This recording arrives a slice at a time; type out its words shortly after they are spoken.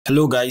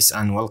Hello guys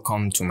and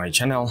welcome to my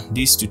channel.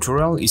 This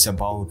tutorial is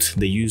about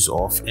the use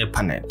of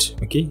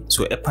EPANET. Okay,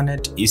 so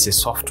EPANET is a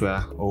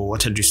software or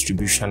water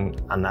distribution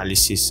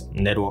analysis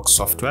network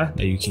software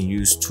that you can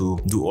use to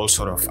do all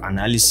sort of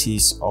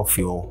analysis of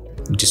your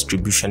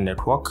distribution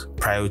network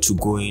prior to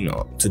going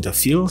to the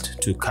field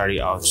to carry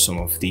out some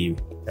of the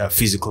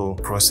physical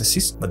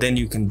processes. But then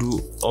you can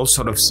do all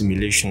sort of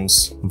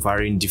simulations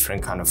varying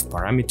different kind of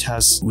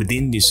parameters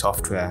within the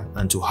software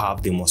and to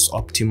have the most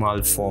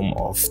optimal form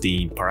of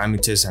the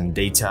parameters and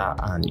data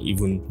and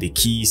even the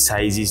key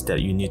sizes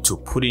that you need to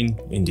put in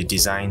the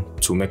design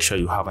to make sure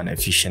you have an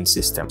efficient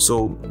system.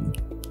 So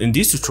in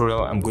this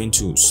tutorial I'm going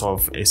to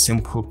solve a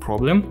simple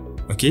problem,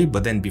 okay,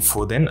 but then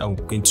before then I'm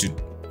going to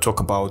talk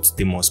about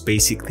the most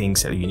basic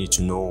things that you need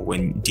to know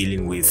when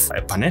dealing with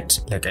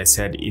EPANET. Like I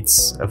said,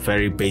 it's a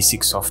very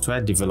basic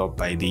software developed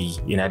by the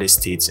United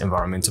States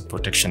Environmental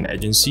Protection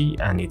Agency,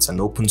 and it's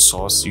an open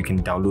source. You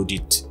can download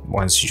it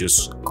once you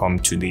just come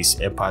to this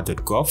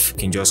epa.gov. You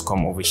can just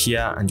come over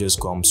here and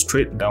just come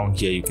straight down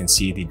here. You can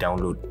see the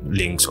download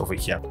links over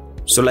here.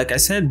 So like I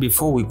said,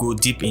 before we go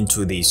deep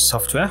into the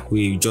software,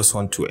 we just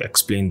want to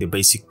explain the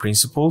basic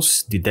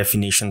principles, the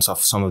definitions of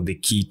some of the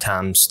key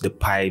terms, the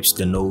pipes,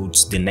 the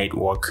nodes, the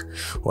network,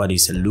 what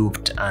is a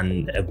looped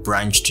and a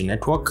branched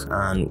network,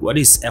 and what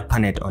is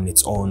EPANET on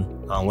its own,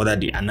 and what are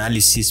the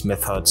analysis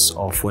methods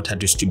of water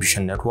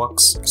distribution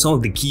networks. Some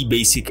of the key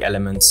basic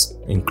elements,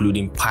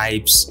 including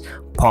pipes,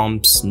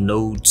 pumps,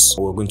 nodes.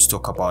 We're going to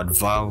talk about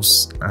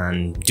valves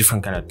and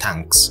different kind of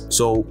tanks.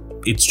 So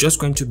it's just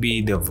going to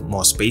be the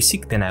most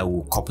basic, then I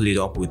will couple it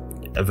up with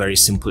a very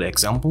simple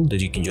example that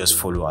you can just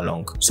follow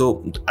along.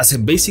 So as a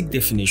basic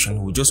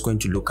definition, we're just going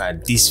to look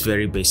at this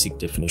very basic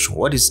definition.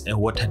 What is a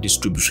water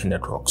distribution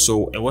network?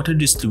 So a water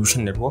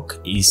distribution network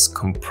is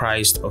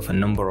comprised of a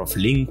number of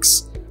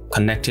links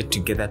connected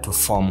together to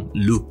form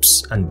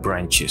loops and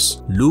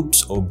branches.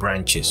 Loops or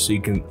branches. So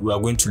we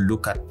are going to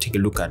take a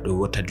look at the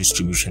water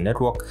distribution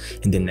network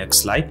in the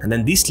next slide. And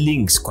then these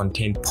links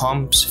contain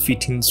pumps,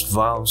 fittings,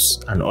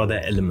 valves, and other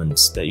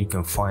elements that you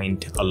can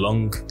find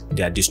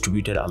they are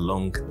distributed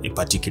along a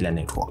particular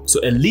network. So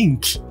a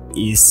link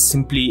is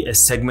simply a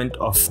segment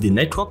of the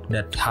network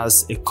that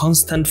has a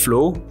constant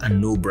flow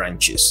and no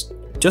branches.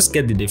 Just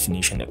get the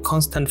definition: a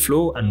constant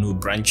flow and no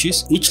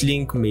branches. Each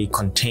link may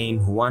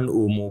contain one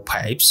or more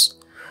pipes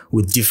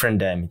with different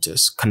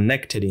diameters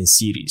connected in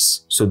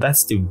series. So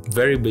that's the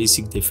very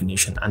basic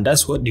definition, and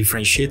that's what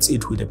differentiates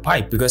it with a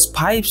pipe, because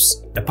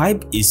a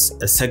pipe is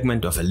a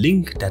segment of a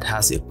link that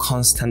has a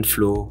constant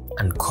flow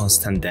and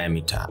constant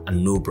diameter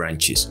and no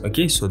branches.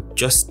 Okay, so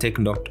just take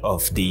note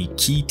of the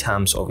key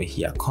terms over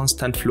here: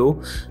 constant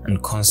flow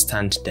and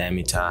constant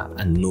diameter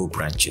and no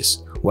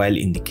branches. While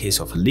in the case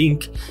of a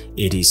link,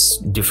 it is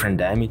different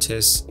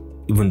diameters,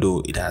 even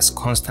though it has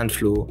constant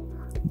flow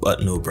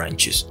but no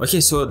branches. Okay,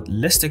 so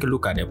let's take a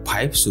look at a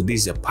pipe. So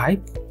this is a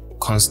pipe,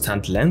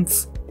 constant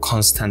length,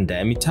 constant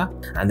diameter,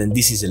 and then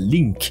this is a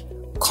link,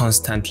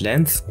 constant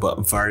length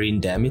but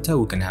varying diameter.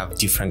 We can have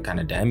different kind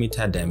of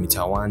diameter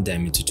 1,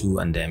 diameter 2,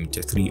 and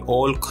diameter 3,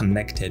 all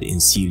connected in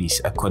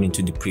series according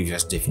to the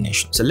previous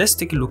definition. So let's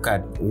take a look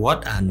at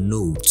what are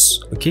nodes.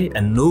 Okay,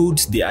 and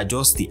nodes, they are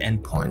just the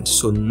endpoints.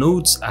 So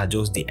nodes are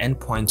just the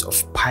endpoints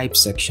of pipe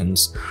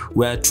sections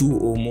where two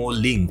or more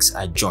links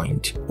are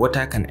joined.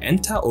 Water can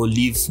enter or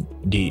leave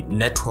the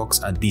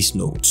networks at these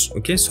nodes.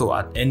 Okay, so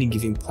at any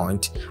given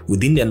point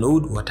within the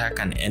node, water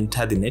can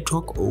enter the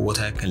network or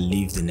water can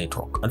leave the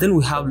network. And then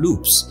we have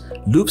loops.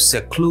 Loops is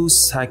a closed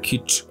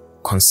circuit.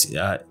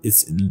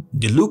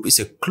 The loop is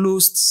a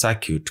closed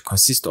circuit,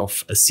 consists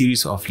of a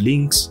series of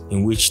links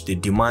in which the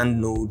demand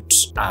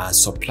nodes are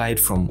supplied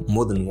from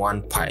more than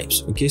one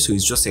pipes. Okay, so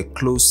it's just a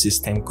closed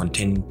system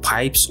containing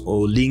pipes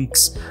or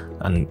links,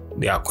 and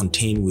they are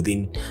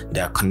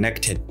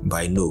connected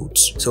by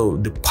nodes. So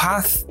the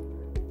path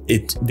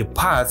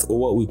or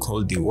what we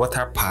call the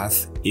water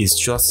path is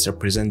just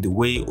represent the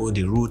way or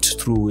the route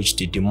through which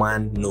the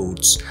demand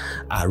nodes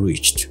are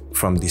reached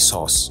from the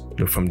source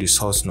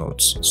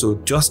nodes. So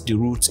just the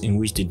routes in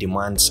which the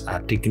demands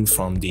are taken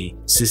from the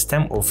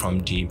system or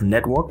from the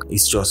network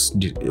is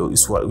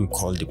what we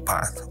call the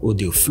path or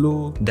the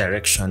flow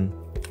direction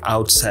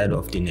outside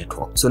of the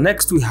network. So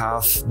next we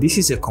have, this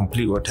is a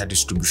complete water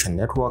distribution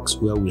networks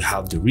where we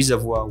have the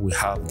reservoir, we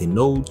have the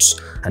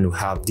nodes, and we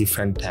have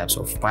different types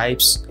of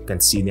pipes. You can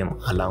see them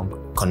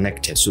along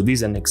connected. So this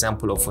is an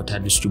example of water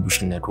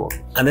distribution network.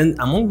 And then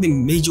among the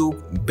major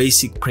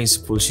basic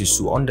principles you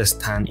should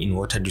understand in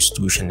water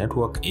distribution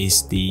network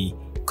is the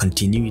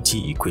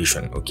continuity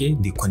equation. Okay,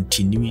 the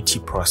continuity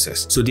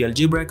process. So the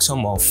algebraic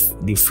sum of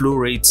the flow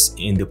rates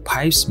in the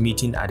pipes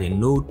meeting at a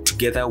node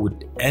together with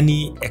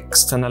any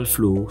external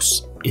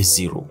flows is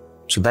 0.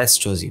 So that's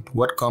just it.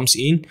 What comes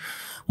in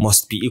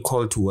must be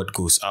equal to what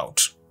goes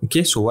out.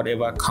 Okay, so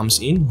whatever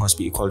comes in must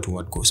be equal to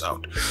what goes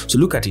out. So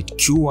look at it: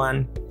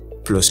 Q1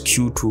 plus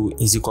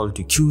Q2 is equal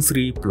to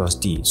Q3 plus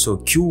D. So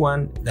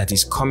Q1 that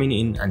is coming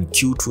in and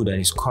Q2 that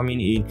is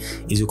coming in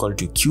is equal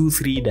to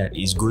Q3 that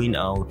is going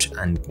out,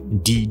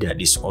 and D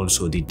that is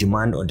also the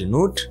demand on the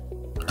node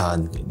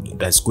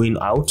that's going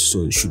out,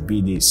 so it should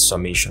be the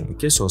summation.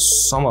 Okay, so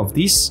sum of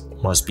this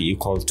must be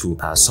equal to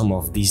sum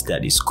of this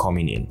that is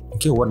coming in.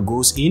 Okay, what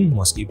goes in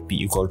must be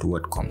equal to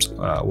what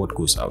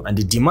goes out, and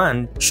the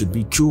demand should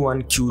be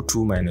Q1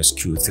 Q2 minus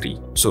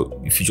Q3.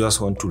 So if you just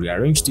want to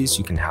rearrange this,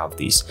 you can have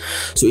this.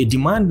 So a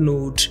demand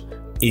node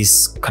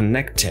is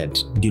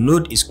connected, the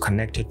node is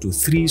connected to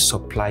 3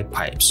 supply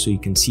pipes. So you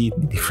can see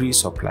the 3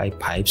 supply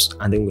pipes,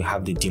 and then we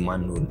have the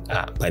demand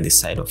node by the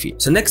side of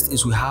it. So next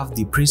is we have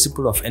the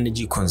principle of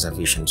energy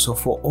conservation. So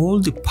for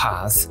all the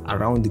paths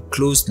around the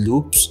closed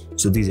loops,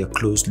 so this is a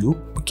closed loop,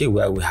 okay,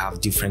 where we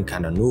have different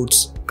kind of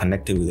nodes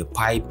connected with a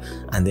pipe,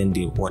 and then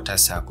the water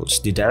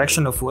circles. The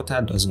direction of water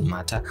doesn't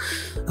matter.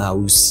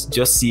 We'll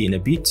just see in a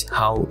bit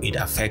how it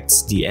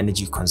affects the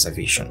energy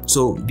conservation.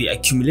 So the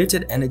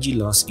accumulated energy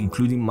loss,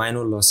 including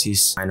minor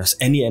losses minus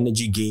any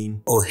energy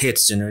gain or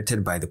hits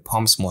generated by the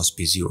pumps, must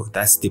be 0.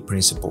 That's the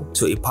principle.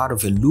 So a part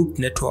of a loop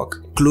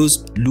network,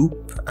 closed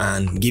loop,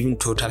 and giving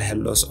total head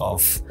loss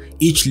of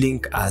each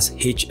link as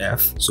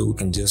HF. So we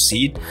can just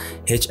see it,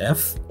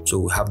 HF. So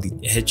we have the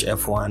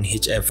HF1,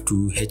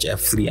 HF2,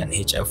 HF3, and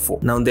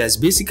HF4. Now there's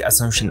basic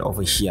assumption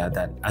over here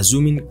that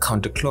assuming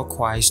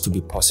counterclockwise to be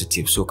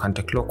positive. So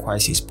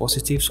counterclockwise is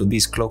positive. So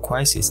this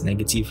clockwise is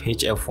negative.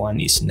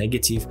 HF1 is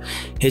negative.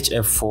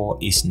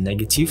 HF4 is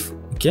negative.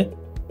 Okay.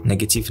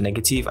 Negative,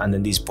 negative, and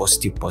then this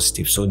positive,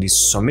 positive. So the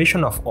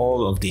summation of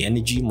all of the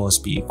energy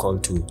must be equal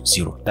to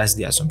 0. That's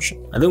the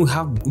assumption. And then we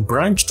have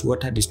branched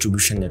water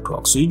distribution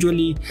networks. So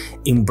usually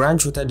in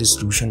branched water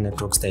distribution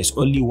networks, there is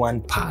only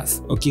one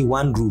path, okay,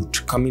 one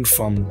route coming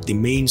from the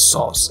main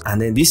source, and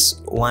then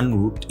this one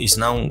route is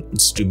now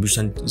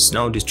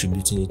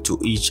distributing it to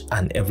each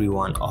and every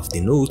one of the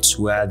nodes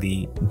where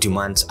the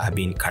demands are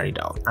being carried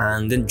out.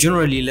 And then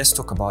generally, let's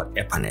talk about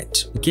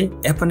EPANET. Okay,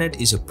 EPANET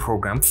is a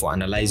program for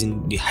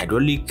analyzing the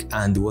hydraulic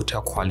and the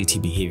water quality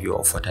behavior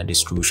of water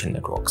distribution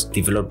networks,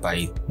 developed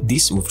by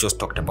this, we've just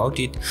talked about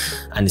it,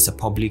 and it's a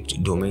public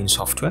domain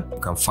software. You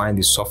can find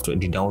this software,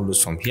 the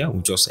downloads from here, we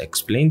just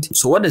explained.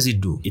 So what does it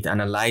do? It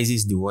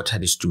analyzes the water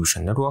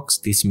distribution networks.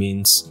 This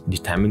means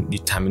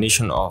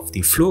determination of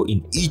the flow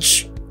in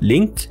each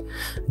link,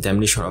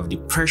 determination of the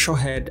pressure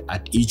head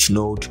at each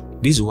node.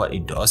 This is what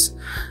it does.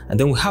 And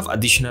then we have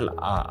additional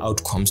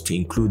outcomes to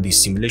include the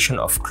simulation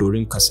of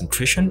chlorine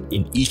concentration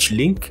in each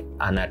link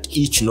and at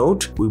each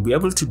node. We'll be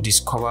able to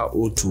discover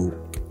or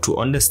to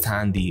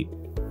understand the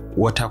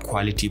water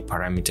quality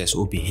parameters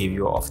or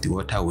behavior of the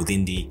water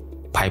within the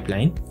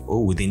pipeline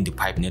or within the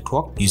pipe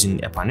network using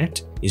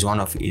EPANET is one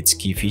of its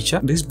key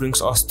features. This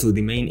brings us to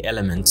the main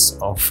elements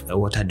of a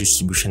water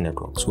distribution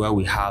networks, where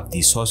we have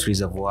the source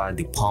reservoir,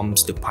 the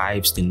pumps, the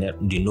pipes, the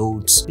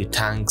nodes, the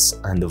tanks,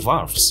 and the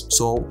valves.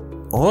 So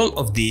all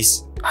of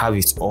these have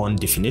its own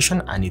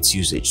definition and its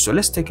usage. So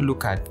let's take a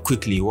look at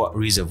quickly what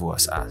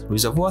reservoirs are.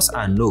 Reservoirs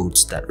are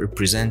nodes that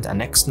represent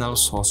an external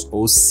source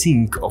or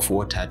sink of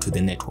water to the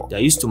network. They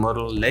are used to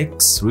model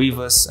lakes,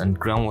 rivers, and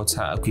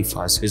groundwater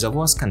aquifers.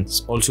 Reservoirs can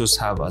also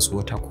serve as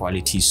water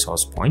quality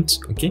source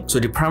points. Okay, so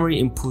the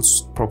primary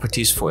inputs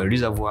properties for a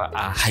reservoir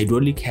are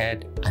hydraulic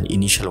head and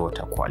initial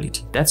water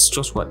quality. That's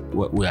just what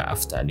we are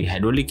after. The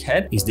hydraulic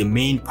head is the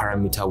main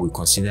parameter we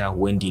consider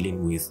when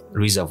dealing with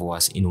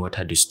reservoirs in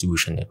water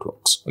distribution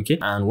networks. Okay,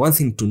 and one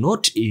thing to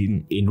note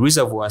in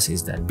reservoirs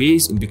is that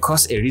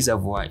because a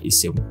reservoir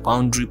is a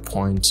boundary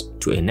point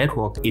to a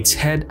network, its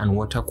head and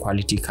water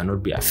quality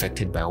cannot be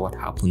affected by what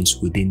happens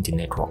within the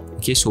network.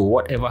 Okay, so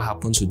whatever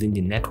happens within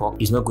the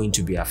network is not going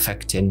to be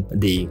affecting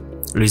the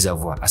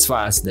reservoir as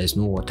far as there's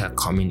no water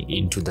coming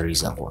into the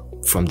reservoir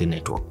from the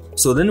network.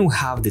 So then we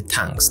have the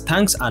tanks.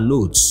 Tanks are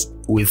nodes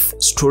with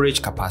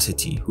storage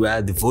capacity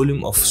where the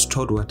volume of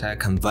stored water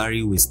can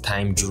vary with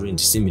time during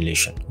the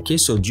simulation. Okay,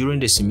 so during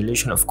the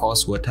simulation, of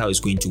course, water is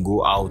going to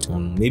go out,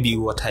 maybe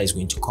water is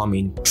going to come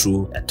in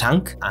through a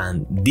tank,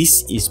 and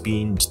this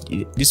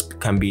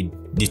can be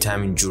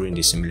determined during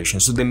the simulation.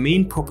 So the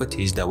main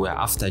properties that we're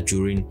after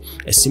during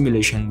a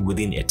simulation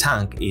within a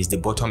tank is the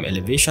bottom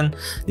elevation,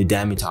 the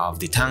diameter of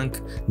the tank,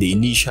 the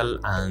initial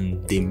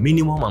and the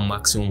minimum and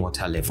maximum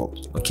water level.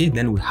 Okay,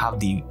 then we have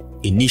the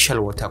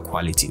initial water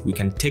quality. We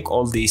can take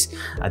all this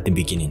at the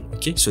beginning.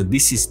 Okay, so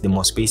this is the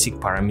most basic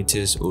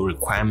parameters or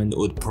requirement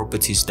or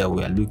properties that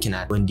we are looking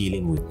at when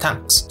dealing with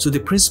tanks. So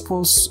the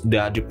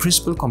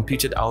principal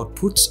computed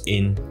outputs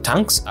in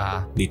tanks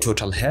are the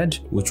total head,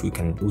 which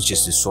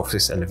is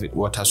the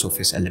water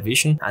surface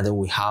elevation, and then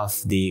we have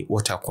the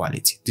water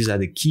quality. These are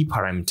the key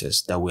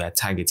parameters that we are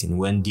targeting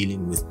when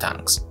dealing with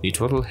tanks: the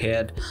total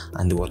head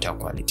and the water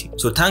quality.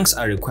 So tanks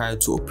are required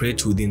to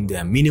operate within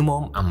their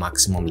minimum and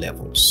maximum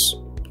levels.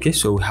 Okay,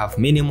 so we have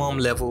minimum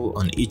level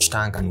on each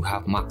tank and we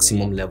have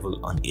maximum level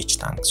on each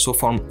tank. So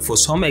for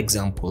some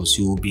examples,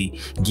 you will be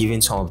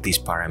given some of these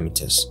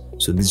parameters.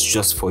 So this is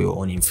just for your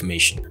own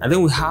information. And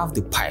then we have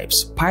the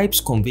pipes. Pipes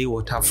convey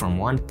water from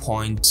one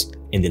point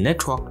in the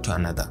network to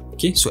another.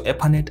 Okay, so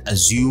EPANET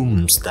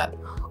assumes that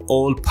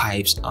all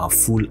pipes are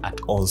full at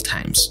all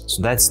times.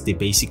 So that's the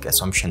basic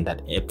assumption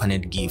that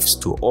EPANET gives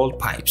to all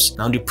pipes.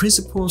 Now the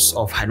principles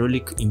of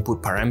hydraulic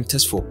input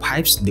parameters for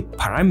pipes, the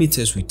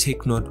parameters we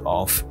take note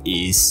of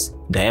is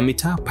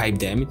diameter,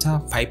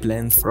 pipe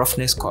length,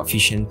 roughness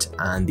coefficient,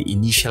 and the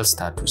initial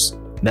status.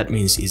 That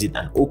means, is it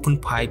an open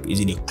pipe? Is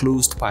it a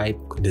closed pipe?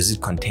 Does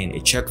it contain a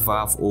check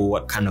valve, or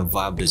what kind of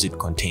valve does it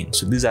contain?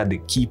 So these are the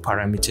key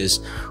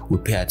parameters we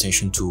pay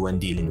attention to when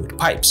dealing with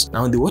pipes.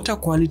 Now the water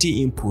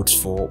quality inputs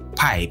for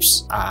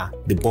pipes are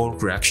the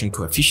bulk reaction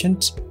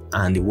coefficient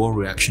and the wall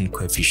reaction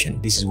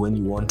coefficient. This is when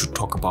you want to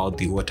talk about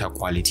the water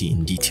quality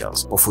in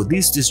details. But for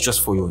this is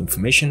just for your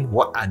information.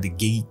 What are the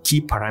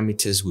key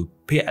parameters we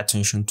pay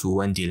attention to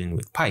when dealing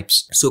with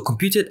pipes? So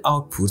computed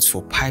outputs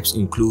for pipes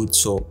include,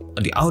 so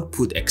the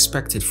output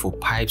expected for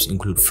pipes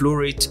include flow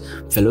rate,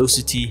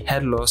 velocity,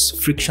 head loss,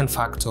 friction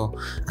factor,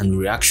 and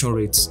reaction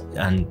rates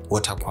and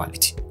water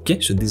quality. Okay,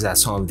 so these are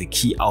some of the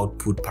key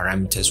output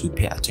parameters we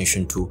pay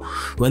attention to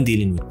when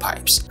dealing with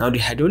pipes. Now the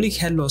hydraulic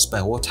head loss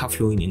by water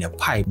flowing in a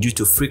pipe due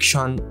to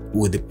friction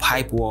with the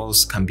pipe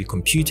walls can be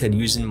computed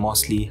using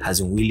mostly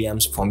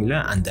Hazen-Williams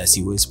formula and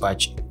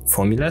Darcy-Weisbach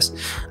formulas,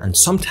 and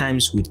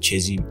sometimes with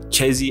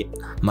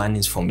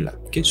Chesney-Manning's formula.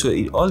 Okay, so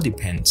it all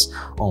depends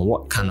on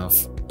what kind of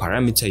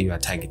parameter you are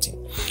targeting.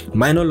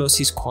 Minor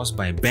losses caused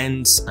by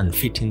bends and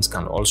fittings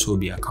can also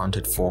be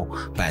accounted for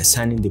by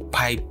assigning the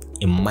pipe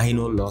a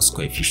minor loss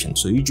coefficient.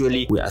 So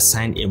usually we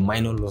assign a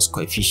minor loss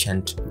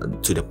coefficient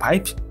to the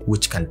pipe,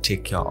 which can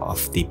take care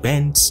of the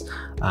bends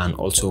and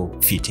also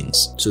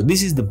fittings. So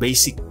this is the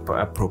basic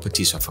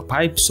properties of a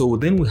pipe. So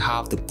then we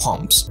have the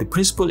pumps. The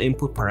principal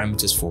input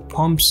parameters for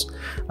pumps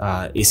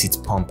is its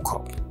pump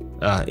cup.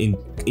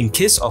 In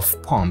case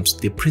of pumps,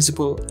 the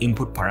principal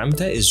input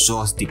parameter is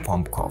just the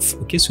pump curve.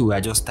 Okay, so we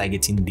are just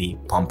targeting the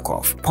pump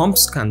curve.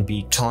 Pumps can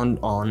be turned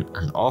on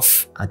and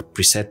off at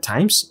preset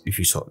times if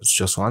you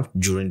just want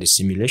during the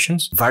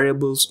simulations.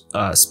 Variables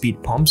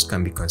speed pumps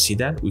can be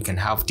considered. We can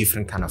have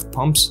different kind of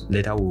pumps.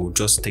 Later we'll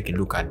just take a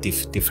look at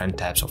different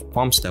types of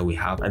pumps that we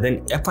have. And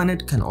then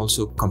EPANET can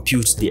also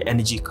compute the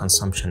energy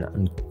consumption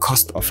and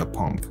cost of a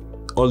pump.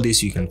 All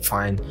this you can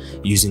find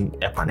using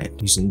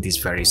EPANET, using this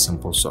very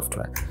simple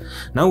software.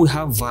 Now we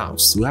have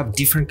valves. We have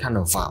different kind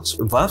of valves.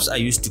 Valves are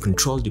used to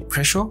control the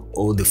pressure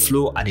or the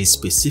flow at a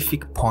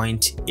specific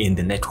point in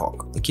the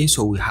network. Okay,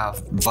 so we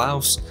have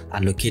valves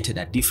are located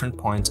at different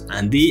points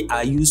and they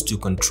are used to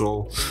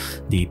control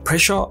the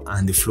pressure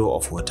and the flow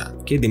of water.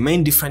 Okay, the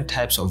main different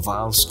types of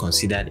valves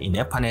considered in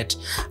EPANET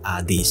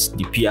are these: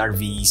 the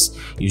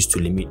PRVs used to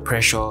limit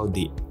pressure,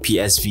 the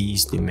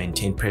PSVs, they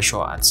maintain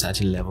pressure at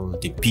certain level,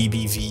 the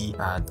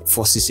PBV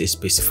forces a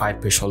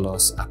specified pressure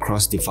loss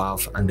across the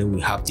valve, and then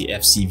we have the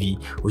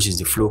FCV, which is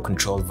the flow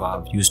control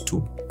valve used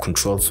to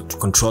control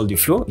the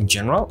flow in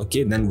general.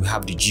 Okay, then we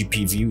have the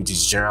GPV, which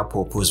is general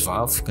purpose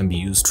valve, can be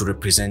used to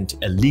represent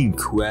a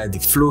link where the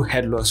flow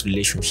head loss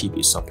relationship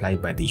is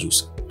supplied by the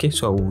user. Okay,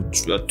 so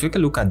we'll take a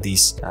look at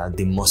this,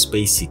 the most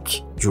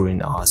basic,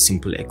 during our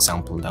simple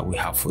example that we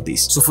have for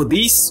this. So for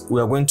this, we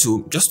are going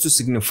to, just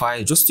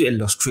to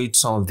illustrate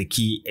some of the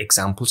key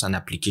examples and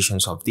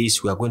applications of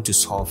this, we are going to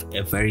solve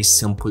a very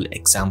simple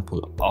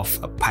example of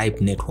a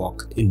pipe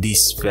network in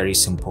this very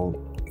simple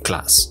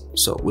class.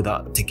 So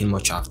without taking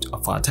much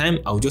of our time,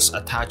 I'll just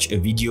attach a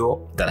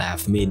video that I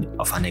have made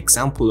of an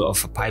example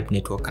of a pipe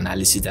network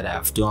analysis that I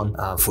have done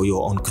for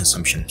your own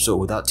consumption. So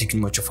without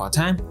taking much of our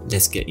time,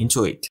 let's get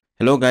into it.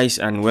 Hello guys,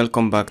 and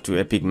welcome back to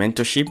Epic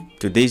Mentorship.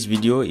 Today's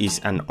video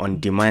is an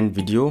on-demand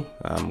video.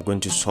 I'm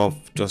going to solve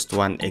just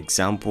one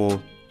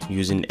example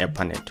using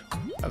EPANET.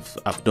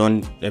 I've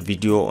done a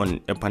video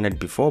on EPANET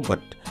before,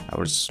 but I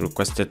was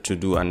requested to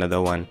do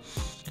another one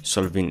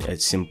solving a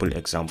simple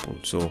example.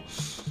 So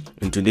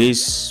in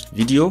today's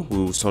video, we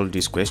will solve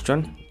this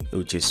question,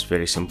 which is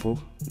very simple,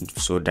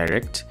 so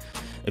direct.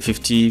 A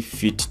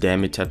 50-feet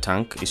diameter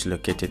tank is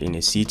located in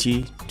a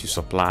city to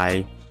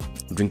supply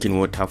drinking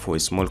water for a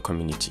small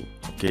community.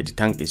 Okay, the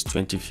tank is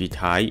 20 feet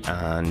high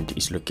and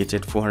is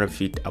located 400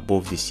 feet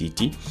above the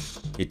city.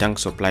 The tank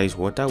supplies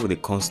water with a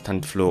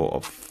constant flow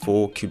of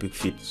 4 cubic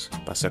feet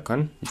per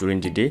second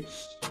during the day.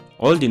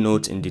 All the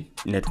nodes in the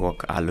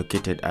network are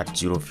located at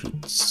 0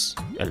 feet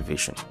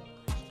elevation.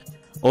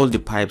 All the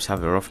pipes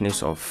have a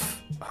roughness of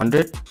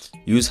 100.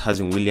 Use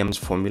Hazen-Williams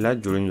formula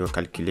during your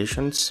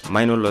calculations.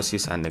 Minor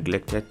losses are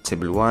neglected.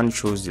 Table 1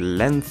 shows the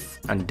length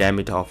and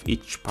diameter of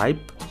each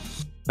pipe.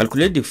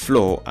 Calculate the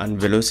flow and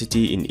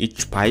velocity in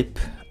each pipe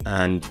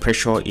and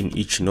pressure in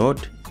each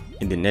node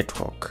in the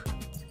network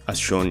as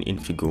shown in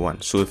figure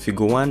 1. So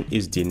figure 1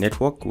 is the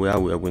network where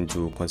we are going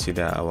to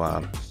consider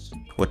our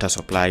water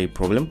supply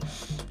problem.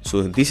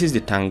 So this is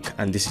the tank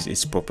and this is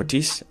its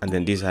properties, and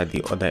then these are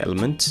the other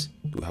elements.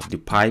 We have the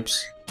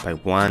pipes,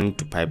 pipe 1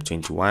 to pipe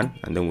 21,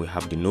 and then we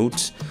have the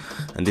nodes,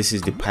 and this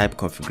is the pipe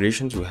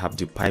configurations. We have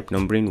the pipe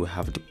numbering, we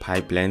have the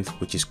pipe length,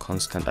 which is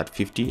constant at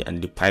 50,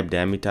 and the pipe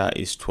diameter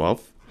is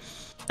 12.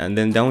 And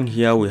then down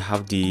here we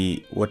have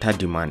the water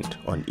demand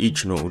on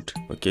each node.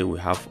 Okay, we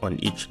have on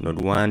each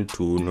node 1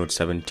 to node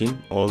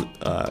 17, all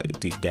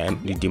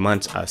the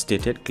demands are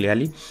stated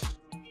clearly.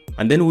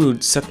 And then we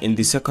would set in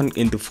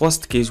the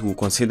first case, we'll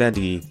consider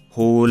the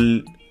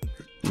whole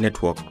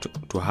network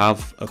to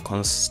have a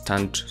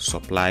constant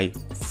supply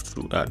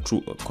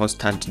through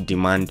constant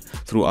demand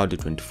throughout the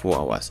 24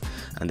 hours.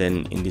 And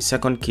then in the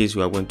second case,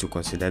 we are going to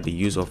consider the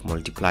use of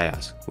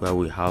multipliers, where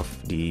we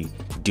have the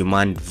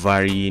demand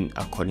varying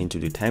according to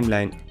the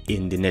timeline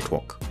in the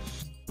network.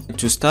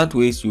 To start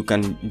with, you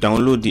can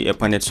download the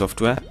EPANET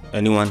software.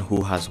 Anyone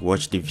who has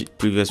watched the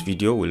previous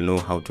video will know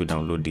how to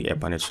download the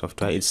EPANET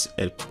software. It's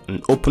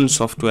an open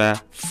software,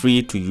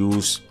 free to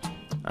use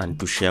and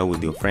to share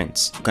with your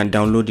friends. You can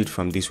download it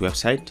from this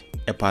website,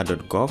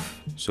 epa.gov.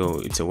 So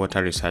it's a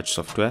water research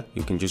software.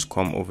 You can just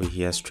come over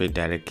here straight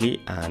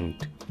directly and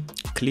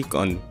click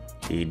on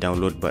the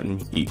download button.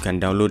 You can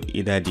download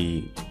either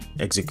the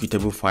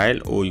executable file,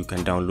 or you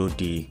can download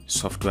the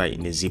software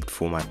in a zipped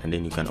format, and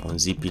then you can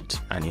unzip it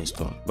and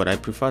install. But I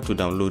prefer to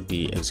download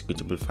the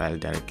executable file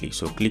directly.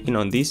 So clicking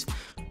on this,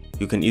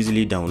 you can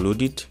easily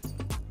download it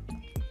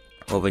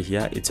over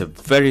here. It's a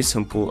very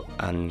simple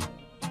and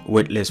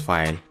weightless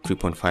file,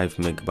 3.5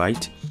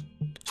 megabyte.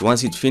 So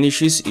once it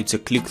finishes, it's a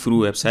click-through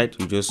website.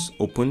 You just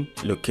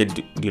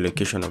locate the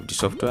location of the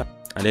software,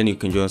 and then you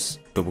can just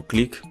double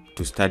click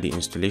to start the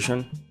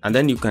installation, and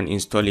then you can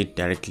install it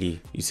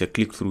directly. It's a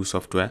click-through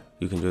software.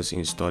 You can just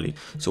install it.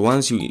 So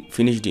once you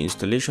finish the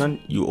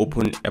installation, you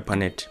open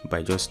EPANET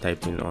by just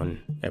typing on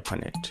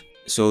EPANET.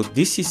 So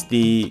this is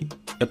the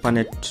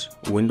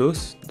EPANET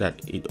windows that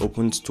it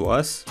opens to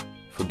us.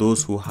 For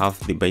those who have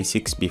the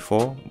basics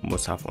before,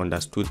 must have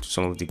understood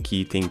some of the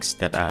key things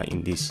that are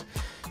in this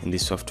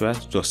software.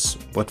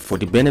 But for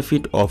the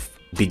benefit of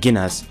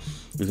beginners,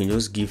 you can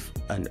just give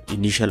an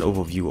initial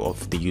overview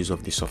of the use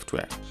of the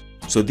software.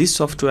 So this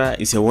software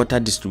is a water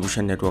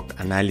distribution network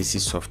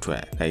analysis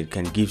software that it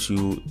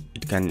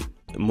can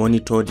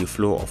monitor the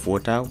flow of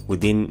water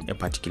within a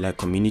particular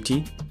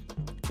community.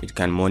 It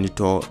can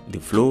monitor the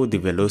flow, the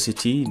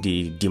velocity,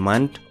 the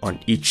demand on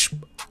each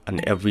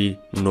and every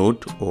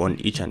node, or on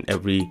each and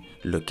every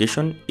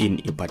location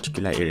in a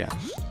particular area.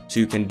 So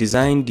you can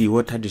design the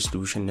water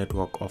distribution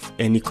network of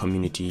any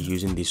community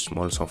using this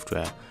small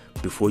software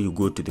before you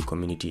go to the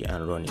community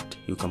and run it.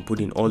 You can put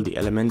in all the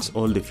elements,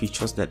 all the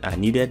features that are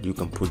needed. You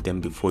can put them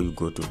before you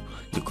go to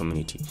the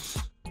community.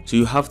 So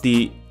you have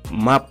the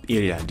map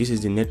area. This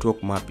is the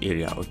network map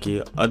area.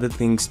 Okay, other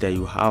things that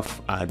you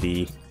have are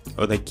the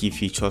other key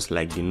features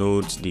like the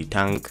nodes, the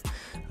tank,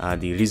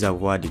 the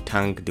reservoir, the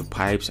tank, the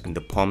pipes and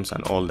the pumps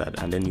and all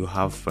that. And then you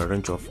have a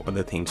range of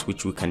other things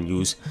which we can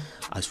use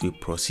as we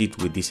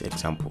proceed with this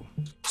example.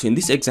 So in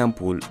this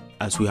example,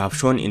 as we have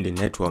shown in the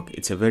network,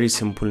 it's a very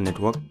simple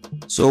network.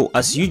 So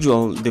as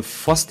usual, the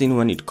first thing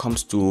when it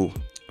comes to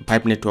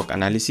pipe network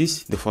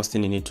analysis, the first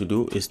thing you need to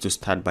do is to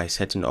start by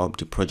setting up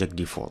the project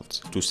defaults.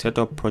 To set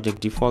up project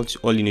defaults,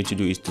 all you need to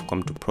do is to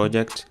come to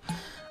project,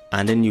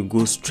 and then you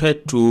go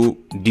straight to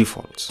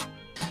defaults.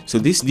 So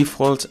these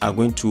defaults are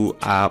going to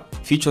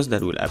features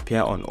that will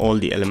appear on all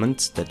the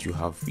elements that you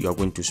are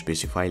going to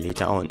specify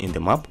later on in the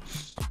map.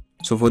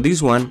 So for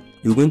this one,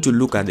 you're going to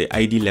look at the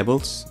ID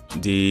levels.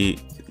 The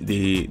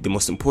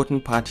most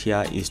important part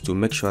here is to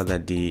make sure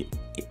that the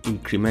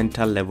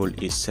incremental level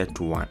is set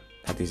to 1.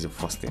 That is the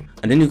first thing.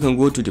 And then you can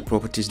go to the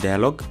properties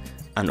dialog,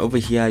 and over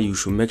here you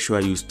should make sure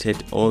you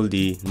state all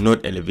the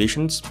node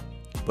elevations.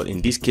 But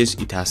in this case,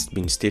 it has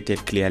been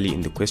stated clearly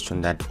in the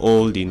question that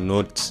all the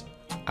nodes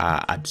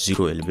are at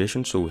 0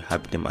 elevation, so we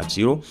have them at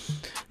 0.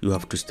 You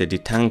have to state the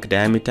tank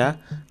diameter,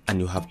 and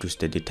you have to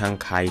state the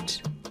tank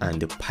height and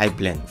the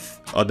pipe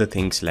length. Other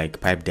things like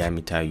pipe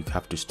diameter, you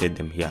have to state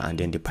them here, and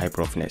then the pipe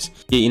roughness.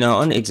 In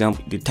our own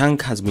example, the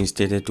tank has been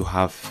stated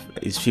to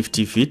is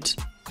 50 feet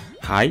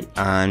high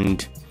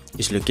and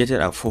is located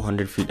at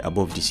 400 feet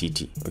above the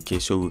city. Okay,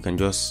 so we can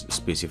just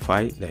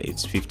specify that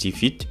it's 50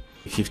 feet,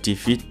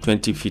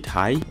 20 feet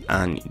high,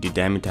 and the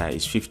diameter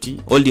is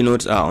 50. All the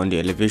nodes are on the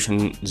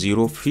elevation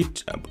 0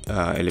 feet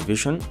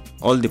elevation.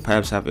 All the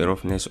pipes have a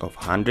roughness of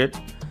 100.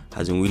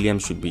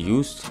 Hazen-Williams should be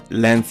used.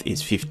 Length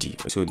is 50,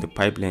 so the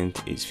pipe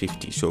length is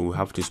 50, so we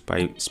have to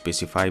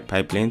specify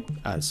pipe length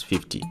as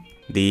 50.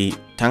 The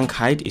tank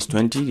height is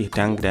 20, the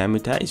tank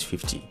diameter is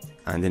 50,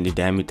 and then the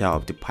diameter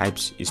of the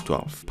pipes is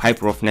 12.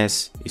 Pipe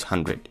roughness is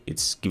 100,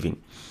 it's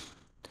given.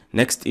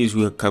 Next is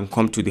we can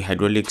come to the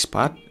hydraulics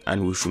part,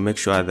 and we should make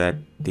sure that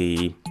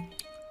the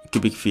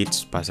cubic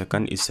feet per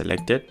second is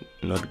selected,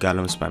 not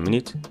gallons per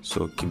minute.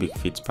 So cubic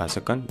feet per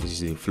second, this is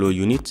the flow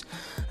unit.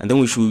 And then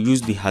we should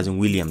use the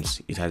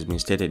Hazen-Williams. It has been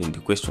stated in the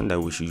question that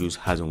we should use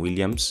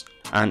Hazen-Williams.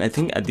 And I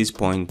think at this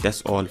point,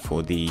 that's all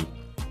for the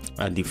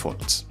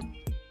defaults.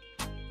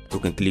 You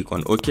can click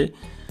on OK.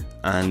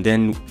 And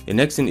then the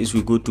next thing is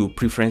we go to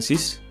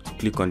preferences,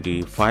 click on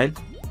the file,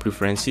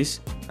 preferences,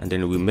 and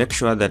then we make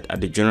sure that at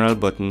the general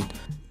button,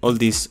 all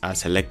these are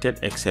selected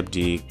except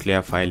the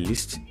clear file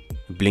list,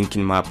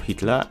 blinking map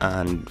Hitler,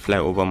 and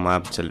flyover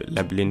map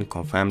labeling,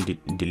 confirm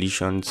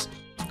deletions,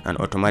 and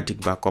automatic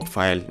backup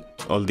file.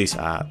 All these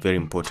are very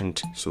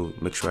important, so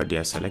make sure they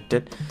are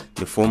selected.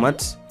 The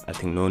formats, I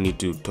think no need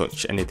to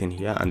touch anything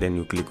here, and then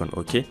you click on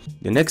OK.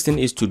 The next thing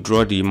is to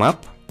draw the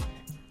map.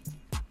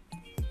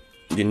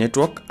 the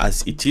network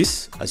as it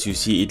is, as you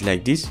see it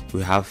like this.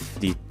 We have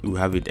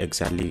it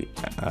exactly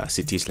as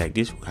it is like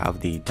this. We have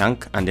the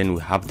tank, and then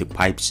we have the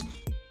pipes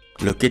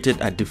located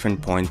at different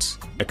points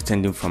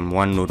extending from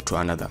one node to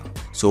another.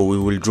 So we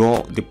will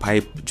draw the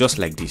pipe just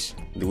like this,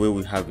 the way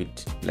we have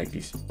it like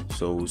this.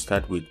 So we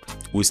start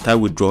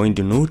with drawing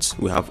the nodes.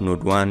 We have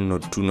node 1,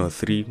 node 2, node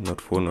 3, node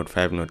 4, node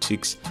 5, node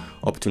 6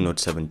 up to node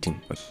 17.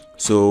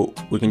 So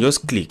we can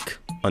just click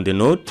on the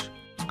node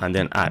and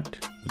then add.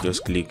 We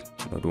just click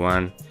node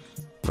 1,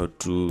 node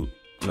 2,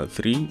 node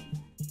 3,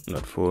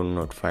 node 4,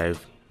 node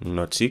 5,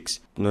 node 6,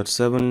 node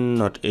 7,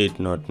 node 8,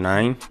 node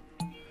 9,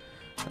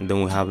 and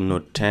then we have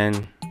node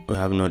 10, we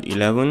have node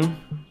 11,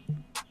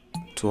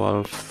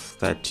 12,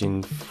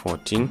 13,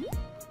 14,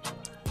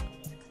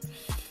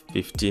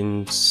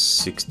 15,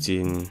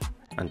 16,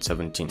 and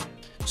 17.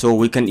 So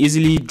we can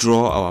easily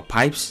draw our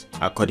pipes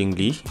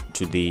accordingly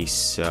to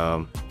these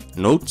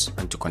nodes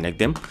and to connect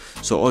them.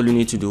 So all you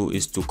need to do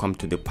is to come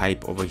to the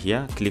pipe over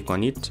here, click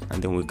on it,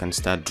 and then we can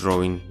start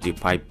drawing the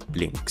pipe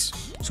links.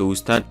 So we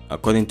start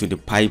according to the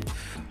pipe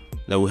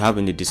that we have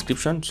in the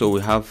description. So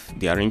we have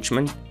the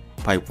arrangement: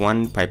 pipe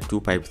 1, pipe 2,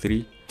 pipe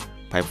 3,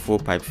 pipe 4,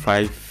 pipe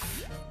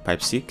 5,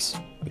 pipe 6.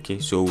 Okay,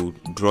 so we'll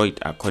draw it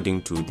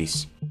according to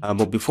this.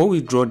 But before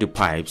we draw the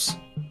pipes,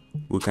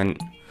 we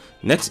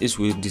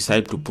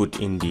decide to put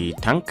in the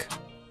tank,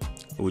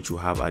 which we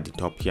have at the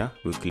top here.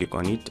 We click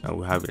on it and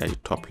we have it at the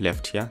top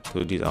left here.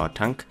 So this is our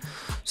tank.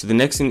 So the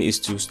next thing is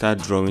to start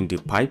drawing the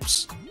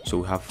pipes. So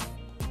we have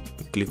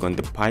click on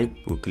the pipe,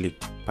 we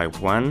click pipe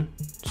 1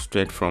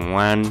 straight from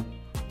one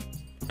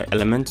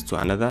element to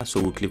another.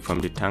 So we click from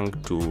the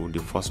tank to the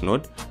first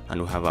node,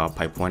 and we have our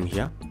pipe 1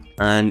 here.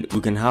 And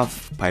we can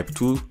have pipe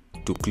 2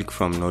 to click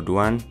from node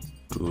 1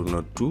 to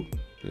node 2,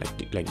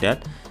 like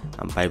that,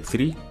 and pipe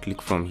 3 click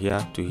from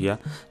here to here.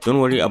 Don't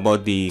worry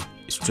about the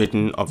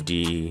straightening of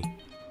the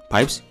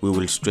pipes, we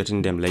will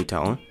straighten them later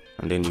on,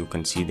 and then you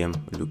can see them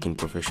looking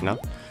professional.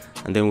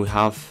 And then we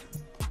have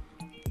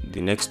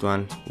the next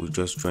one, we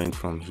just join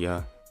from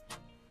here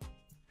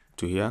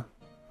to here,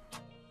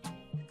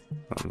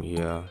 from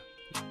here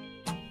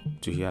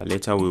to here.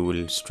 Later we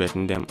will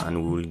straighten them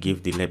and we will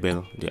give the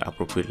label, the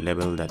appropriate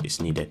label that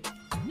is needed.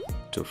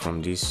 So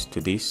from this to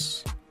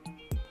this,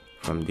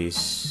 from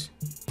this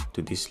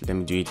to this, let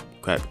me do it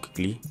quite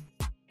quickly.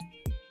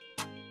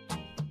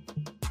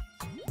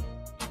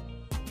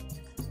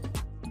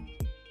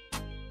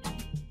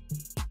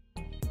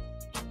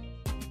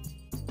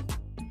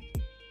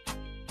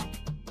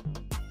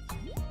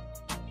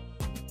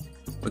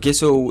 Okay,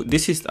 so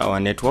this is our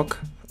network.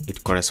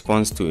 It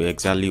corresponds to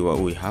exactly what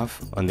we have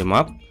on the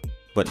map.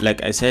 But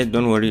like I said,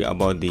 don't worry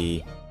about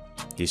the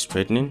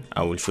straightening.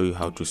 I will show you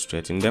how to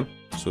straighten them.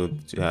 So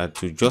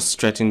to just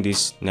straighten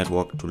this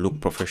network to look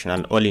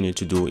professional, all you need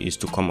to do is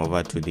to come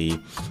over to the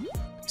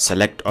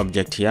select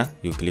object here.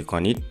 You click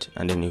on it,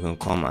 and then you can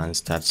come and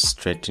start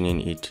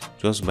straightening it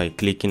just by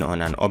clicking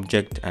on an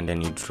object, and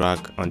then you drag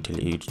until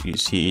you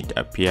see it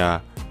appear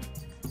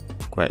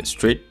quite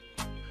straight.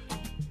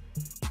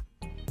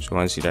 So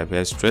once it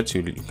appears straight,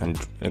 you can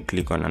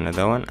click on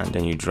another one, and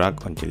then you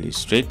drag until it's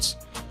straight.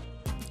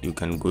 You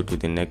can go to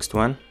the next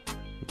one,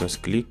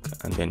 just click,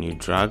 and then you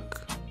drag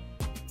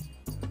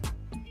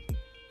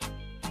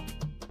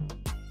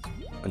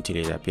until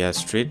it appears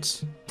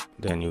straight.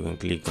 Then you can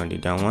click on the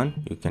down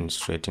one, you can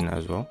straighten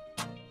as well.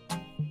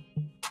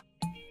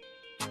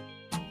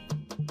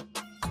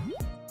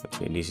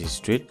 Okay, this is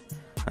straight,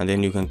 and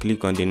then you can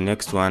click on the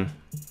next one,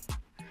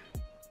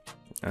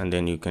 and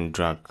then you can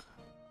drag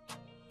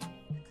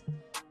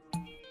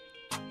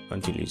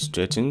until it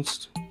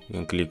straightens. You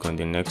can click on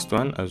the next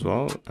one as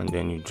well, and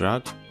then you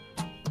drag.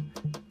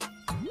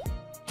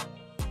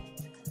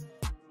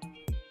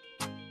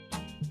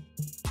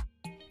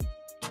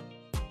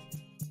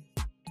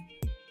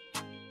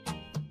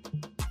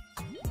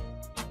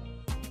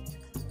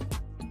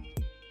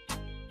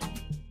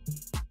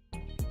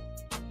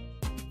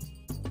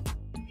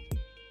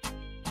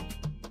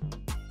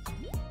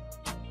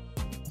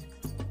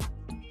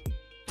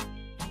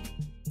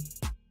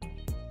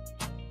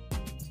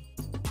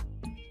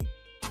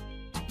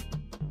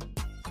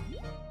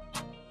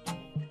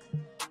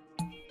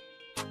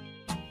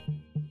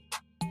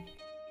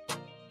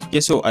 Yeah,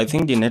 so I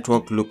think the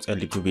network looks a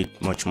little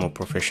bit much more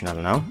professional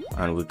now,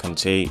 and we can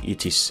say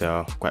it is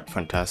quite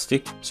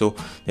fantastic. So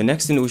the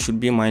next thing we should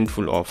be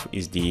mindful of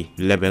is the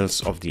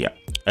labels of the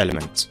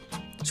elements.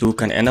 So we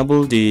can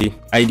enable the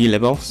ID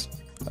labels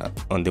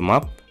on the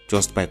map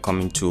just by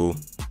coming to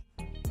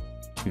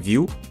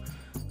view,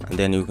 and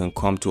then you can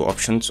come to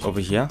options over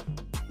here.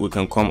 We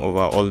can come over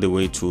all the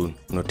way to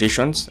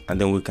notations,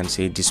 and then we can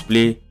say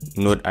display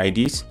node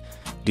IDs,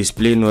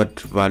 display node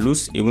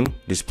values, even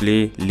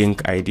display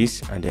link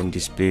IDs, and then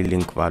display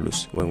link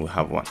values when we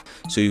have one.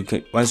 So you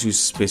can, once you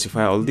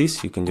specify all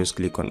this, you can just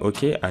click on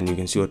OK, and you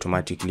can see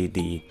automatically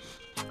the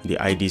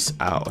IDs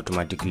are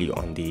automatically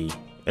on the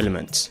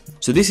elements.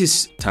 So this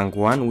is tank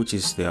 1, which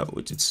is the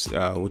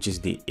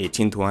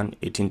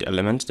 18th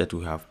element that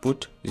we have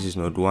put. This is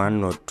node 1,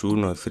 node 2,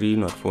 node 3,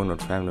 node 4,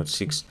 node 5, node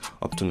 6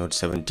 up to node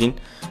 17,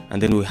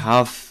 and then we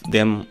have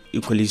them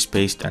equally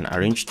spaced and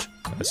arranged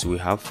as we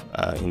have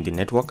in the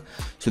network.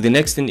 So the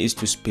next thing is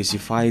to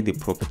specify the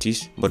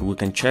properties, but we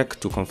can check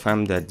to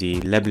confirm that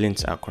the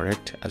labelings are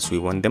correct as we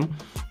want them.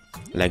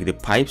 Like the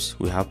pipes,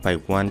 we have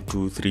pipe 1,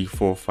 2, 3,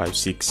 4, 5,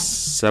 6,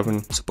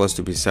 7, supposed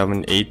to be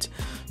 7, 8.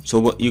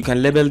 So you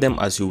can label them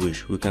as you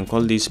wish. We can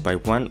call this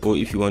pipe 1, or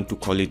if you want to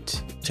call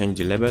it, change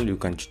the label, you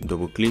can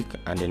double click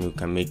and then you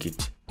can make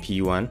it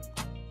P1,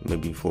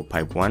 maybe for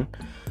pipe 1.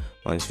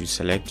 Once you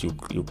select, you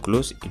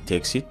close, it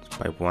takes it,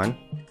 pipe 1.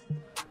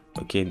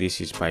 Okay,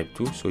 this is pipe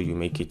 2, so you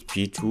make it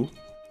P2.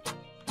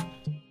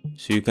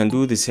 So you can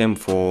do the same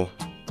for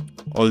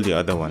all the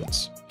other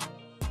ones.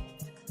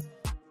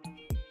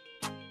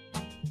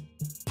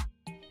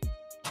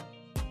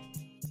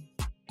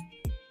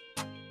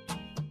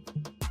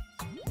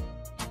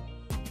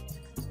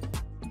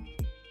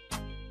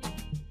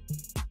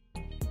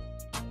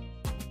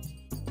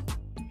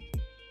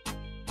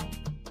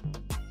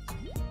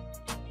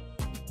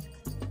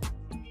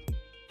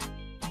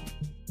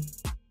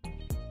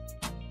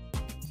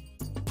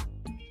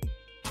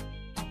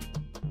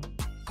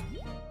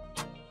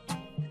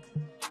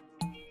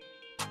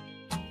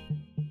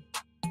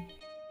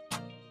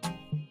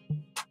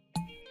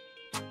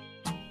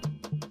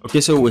 Okay,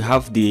 so we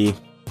have the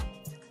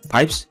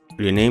pipes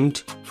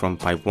renamed from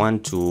pipe 1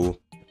 to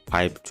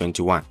pipe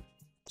 21.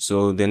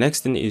 So the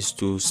next thing is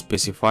to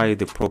specify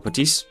the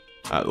properties.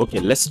 Okay,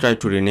 let's try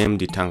to rename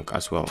the tank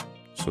as well,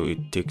 so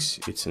it takes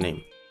its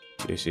name.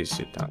 This is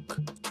a tank.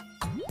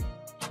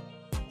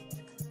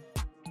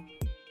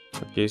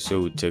 Okay,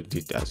 so we take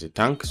it as a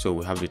tank, so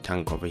we have the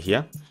tank over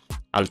here.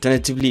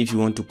 Alternatively, if you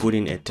want to put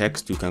in a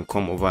text, you can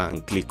come over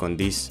and click on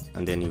this,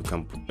 and then you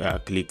can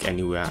click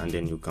anywhere, and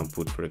then you can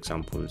put, for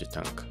example, the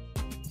tank.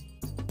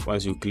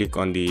 Once you click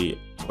on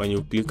when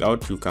you click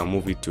out, you can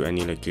move it to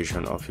any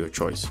location of your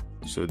choice.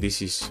 So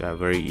this is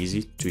very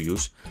easy to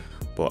use.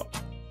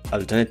 But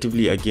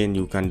alternatively, again,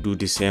 you can do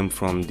the same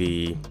from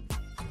the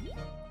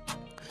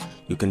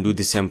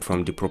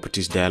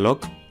properties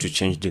dialog to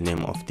change the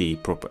name of the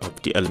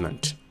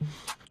element.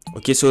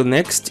 Okay, so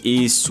next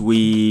is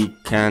we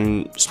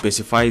can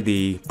specify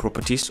the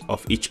properties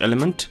of each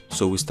element.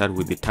 So we start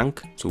with the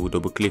tank, so we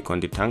double click on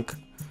the tank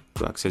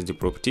to access the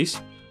properties.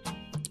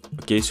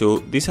 Okay, so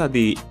these are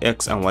the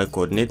X and Y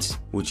coordinates,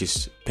 which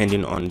is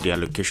depending on their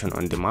location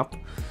on the map.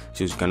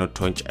 So you cannot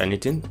touch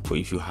anything, but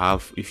if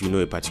you know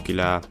a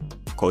particular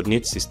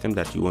coordinate system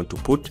that you want to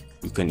put,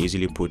 you can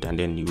easily put, and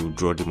then you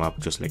draw the map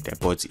just like that.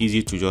 But it's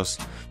easy to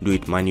just do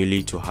it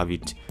manually to have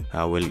it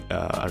well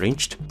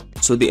arranged.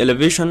 So the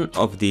elevation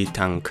of the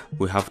tank,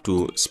 we have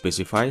to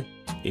specify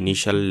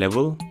initial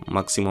level,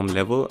 maximum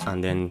level,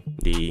 and then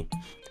the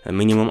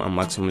minimum and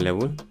maximum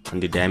level,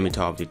 and the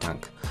diameter of the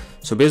tank.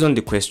 So based on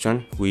the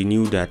question, we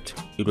knew that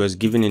it was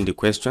given in the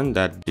question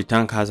that the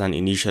tank has an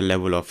initial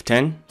level of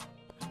 10,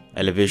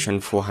 elevation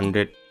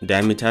 400,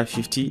 diameter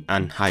 50,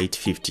 and height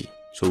 50.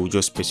 So we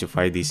just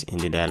specify this in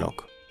the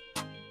dialog.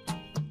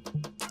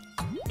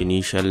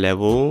 Initial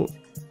level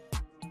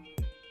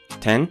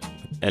 10,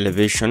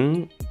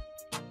 elevation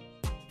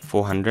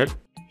 400,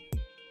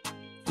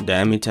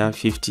 diameter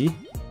 50,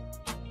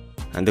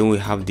 and then we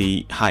have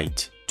the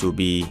height to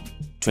be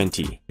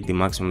 20. The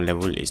maximum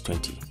level is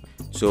 20.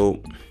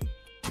 So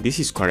this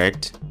is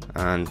correct,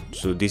 and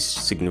so this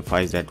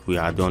signifies that we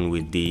are done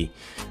with the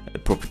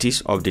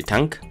properties of the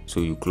tank.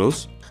 So you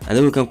close, and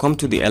then we can come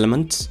to the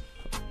elements.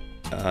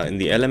 In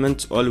the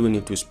elements, all we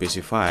need to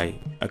specify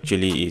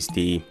actually is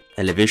the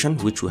elevation,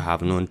 which we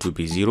have known to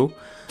be 0,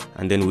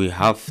 and then we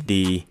have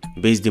the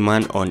base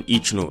demand on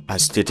each node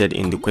as stated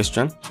in the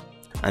question,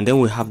 and then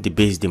we have the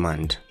base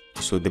demand.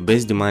 So the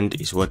base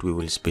demand is what we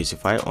will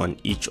specify on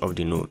each of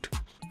the node.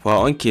 For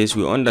our own case,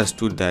 we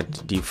understood that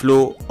the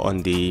flow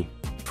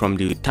from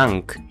the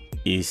tank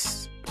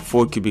is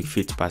 4 cubic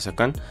feet per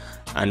second,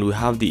 and we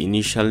have the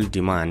initial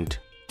demand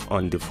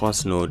on the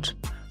first node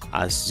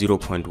as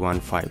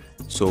 0.15.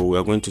 So we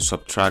are going to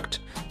subtract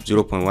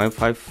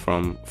 0.15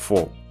 from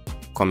 4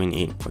 coming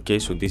in. Okay,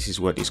 so this is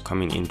what is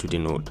coming into the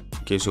node.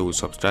 Okay, so we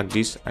subtract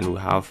this and we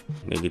have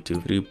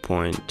negative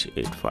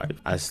 3.85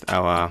 as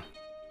our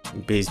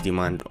base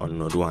demand on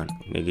node 1,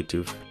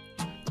 negative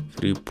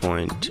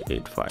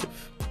 3.85.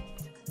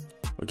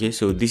 Okay,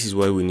 so this is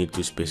what we need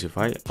to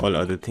specify. All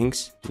other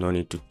things no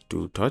need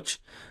to touch.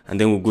 And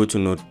then we'll go to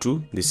node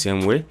 2 the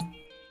same way.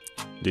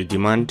 The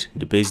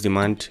base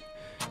demand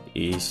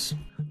is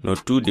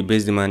node 2, the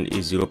base demand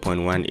is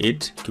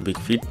 0.18 cubic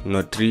feet.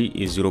 Node 3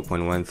 is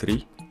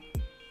 0.13,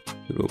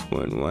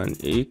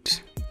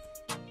 0.18.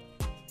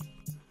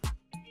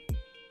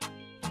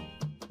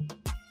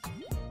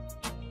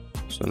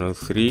 So node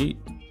 3,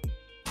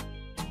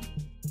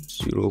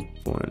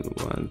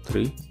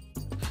 0.13.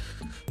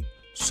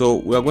 So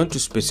we are going to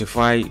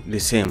specify the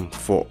same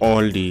for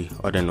all the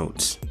other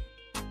nodes.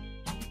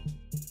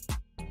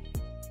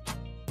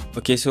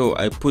 Okay, so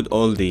I put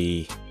all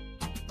the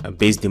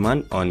base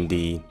demand on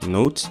the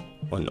nodes,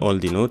 on all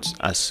the nodes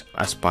as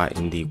per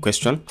in the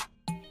question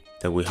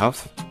that we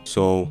have.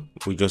 So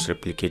we just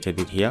replicated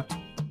it here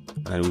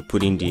and we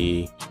put in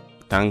the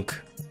tank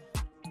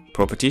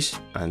properties,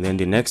 and then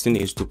the next thing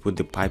is to put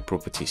the pipe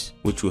properties,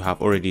 which we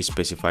have already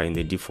specified in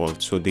the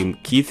default. So the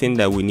key thing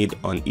that we need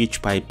on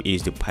each pipe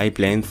is the pipe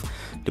length,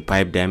 the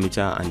pipe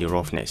diameter, and the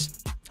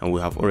roughness, and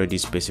we have already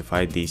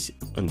specified this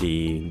on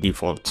the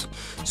default.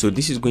 So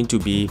this is going to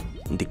be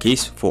the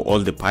case for all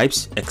the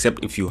pipes,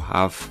 except if you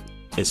have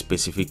a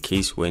specific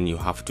case when you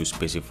have to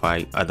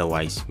specify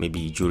otherwise.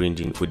 Maybe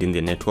within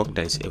the network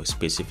there is a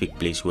specific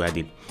place where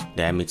the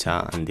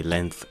diameter and the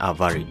length are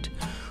varied.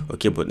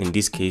 Okay, but in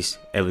this case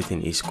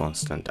everything is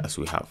constant as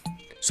we have.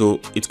 So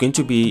it's going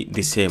to be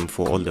the same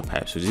for all the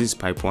pipes. So this is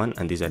pipe 1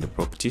 and these are the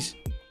properties,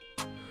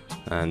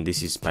 and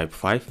this is pipe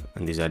 5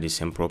 and these are the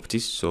same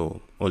properties.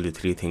 So all the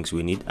 3 things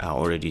we need are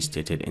already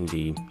stated in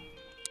the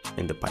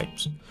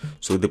pipes.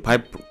 So the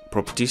pipe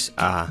properties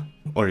are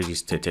already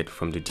stated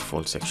from the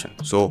default section.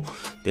 So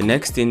the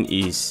next thing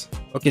is,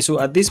 okay, so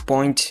at this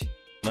point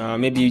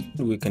maybe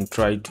we can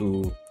try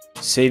to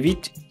save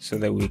it so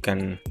that we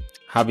can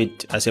have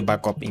it as a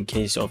backup. In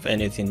case of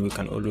anything, we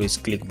can always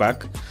click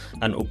back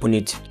and open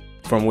it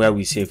from where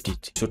we saved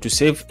it. So to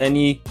save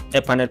any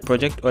EPANET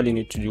project, all you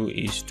need to do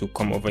is to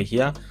come over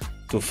here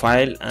to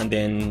file, and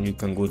then you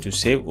can go to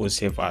save or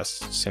save as,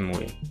 same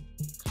way.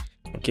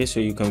 Okay, so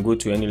you can go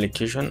to any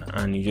location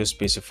and you just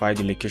specify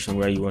the location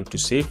where you want to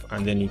save,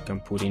 and then you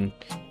can put in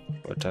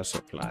water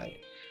supply.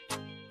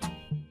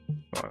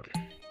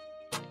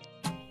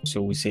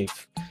 So we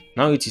save.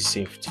 Now it is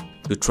saved.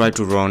 We try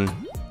to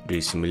run the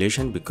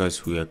simulation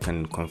because we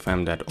can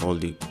confirm that all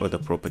the other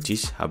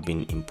properties have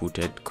been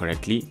inputted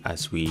correctly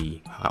as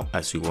we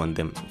want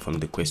them from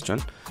the question.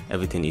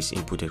 Everything is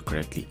inputted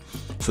correctly.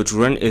 So to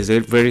run a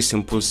very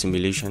simple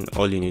simulation,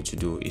 all you need to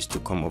do is to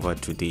come over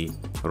to the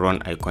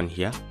run icon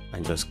here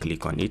and just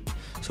click on it.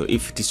 So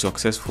if it is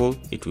successful,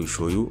 it will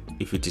show you.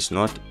 If it is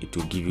not, it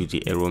will give you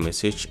the error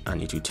message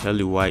and it will tell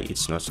you why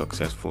it's not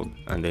successful,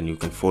 and then you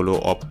can follow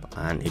up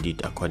and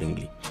edit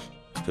accordingly.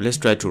 So let's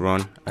try to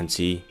run and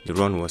see the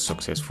run was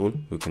successful.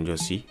 We can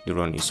just see the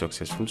run is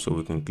successful, so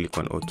we can click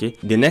on OK.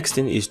 The next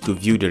thing is to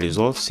view the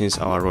results since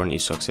our run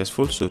is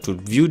successful. So to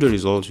view the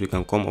results, we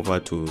can come over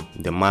to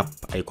the map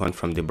icon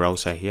from the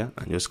browser here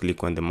and just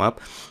click on the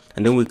map,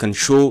 and then we can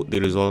show the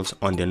results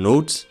on the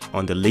nodes,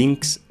 on the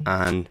links,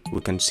 and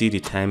we can see the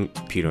time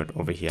period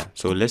over here.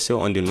 So let's say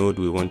on the node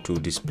we want to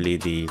display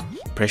the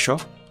pressure.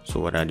 So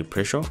what are the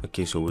pressure?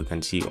 Okay, so we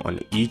can see on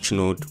each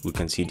node we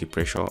can see the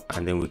pressure,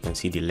 and then we can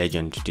see the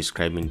legend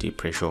describing the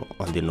pressure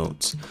on the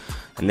nodes.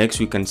 And next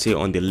we can say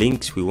on the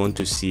links we want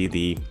to see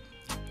the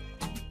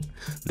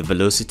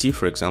velocity,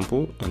 for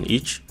example, on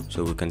each.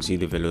 So we can see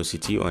the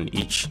velocity on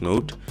each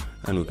node,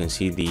 and we can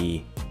see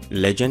the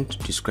legend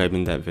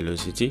describing that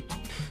velocity.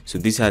 So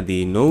these are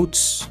the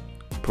nodes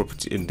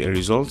property, the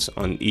results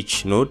on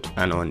each node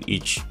and on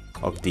each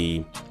of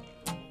the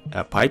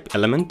pipe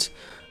element,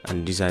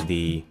 and these are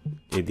the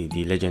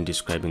legend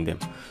describing them.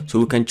 So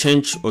we can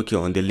change, okay,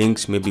 on the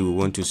links maybe we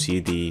want to see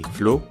the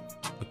flow.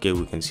 Okay,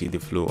 we can see the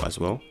flow as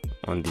well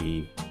on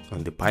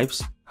the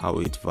pipes, how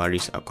it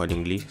varies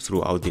accordingly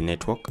throughout the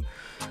network,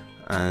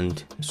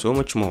 and so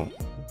much more.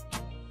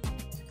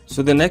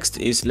 So the next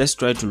is, let's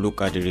try to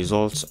look at the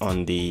results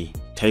on the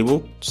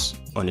tables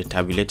on a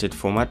tabulated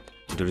format,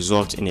 the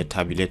results in a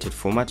tabulated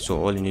format.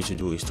 So all you need to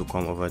do is to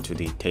come over to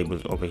the table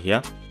over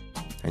here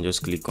and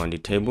just click on the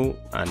table,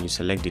 and you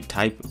select the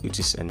type, which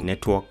is a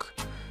network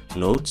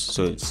nodes.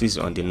 So this is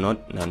on the node,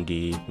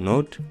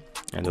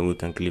 and then we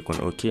can click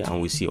on OK,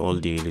 and we see all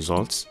the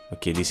results.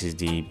 Okay, this is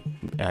the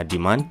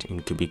demand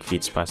in cubic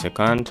feet per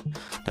second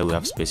that we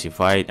have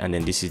specified, and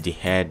then this is the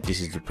head,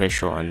 this is the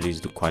pressure, and this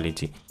is the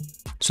quality.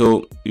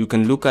 So you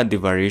can look at the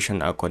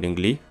variation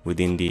accordingly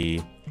within the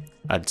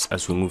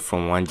as we move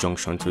from one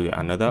junction to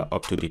another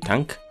up to the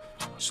tank.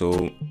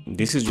 So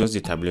this is just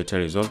the tabulated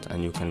result,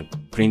 and you can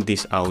print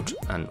this out,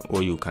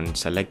 or you can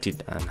select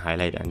it and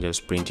highlight and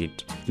just print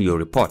it to your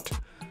report.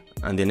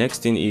 And the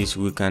next thing is,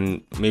 we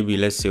can maybe,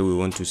 let's say we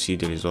want to see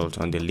the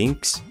result on the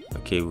links.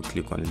 Okay, we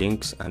click on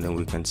links, and then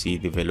we can see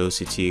the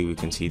velocity, we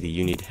can see the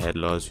unit head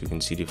loss, we can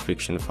see the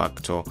friction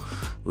factor,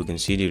 we can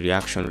see the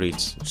reaction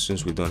rates,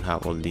 since we don't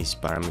have all these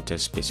parameters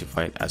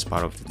specified as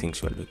part of the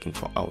things we're looking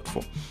out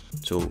for.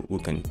 So we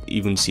can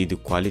even see the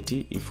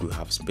quality if we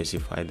have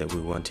specified that we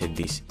wanted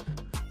this.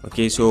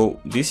 Okay, so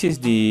this is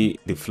the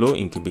flow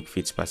in cubic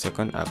feet per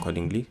second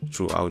accordingly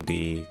throughout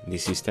the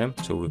system.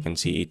 So we can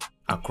see it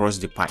across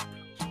the pipe,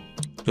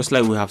 just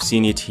like we have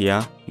seen it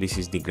here. This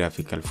is the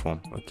graphical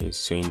form. Okay,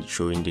 so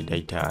showing the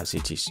data as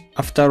it is.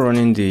 After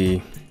running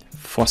the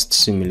first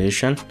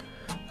simulation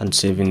and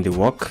saving the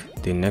work,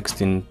 the next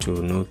thing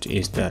to note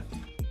is that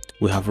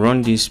we have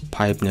run this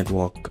pipe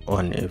network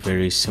on a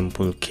very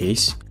simple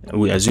case.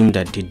 We assume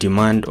that the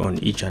demand on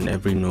each and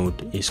every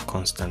node is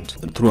constant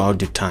throughout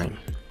the time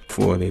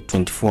for the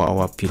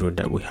 24-hour period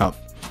that we have,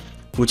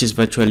 which is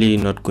virtually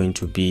not going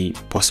to be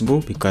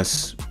possible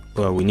because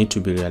we need to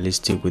be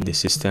realistic with the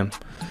system.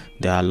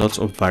 there are lots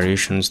of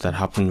variations that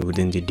happen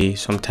within the day.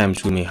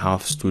 Sometimes we may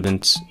have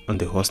students on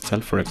the hostel,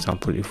 for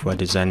example, if we're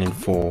designing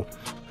for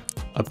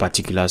a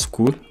particular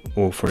school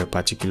or for a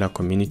particular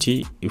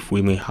community. If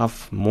we may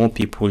have more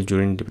people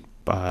during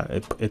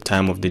a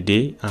time of the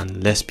day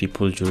and less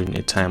people during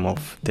a time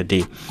of the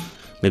day.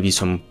 Maybe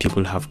some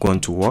people have gone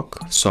to work,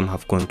 some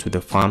have gone to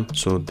the farm,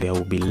 so there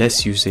will be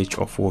less usage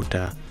of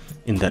water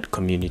in that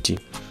community.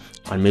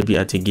 And maybe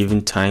at a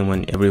given time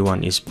when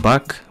everyone is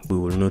back, we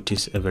will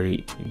notice a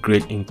very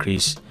great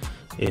increase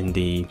in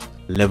the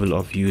level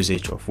of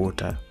usage of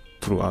water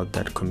throughout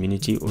that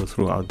community or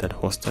throughout that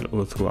hostel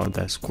or throughout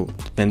that school,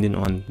 depending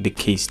on the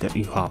case that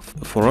you have.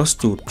 For us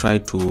to try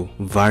to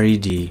vary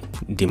the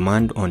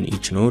demand on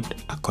each node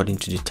according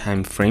to the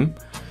time frame,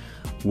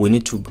 we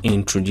need to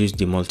introduce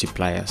the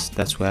multipliers.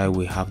 That's why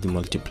we have the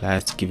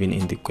multipliers given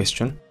in the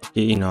question.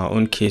 In our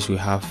own case, we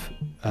have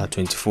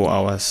 24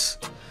 hours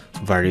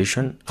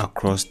variation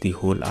across the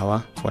whole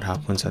hour. What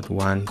happens at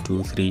 1,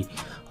 2, 3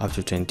 up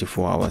to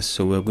 24 hours.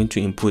 So we're going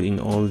to input in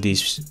all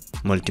these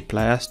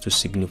multipliers to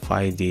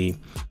signify the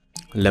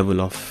level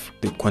of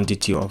the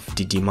quantity of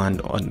the demand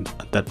on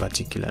that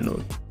particular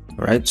node.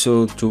 Alright,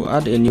 so to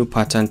add a new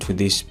pattern to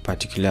this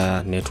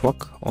particular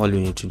network, all you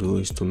need to do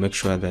is to make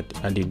sure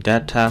that at the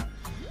data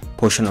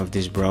portion of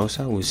this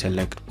browser we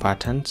select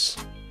patterns,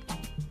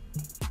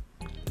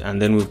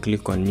 and then we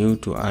click on new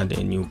to add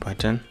a new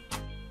pattern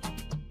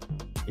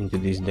into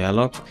this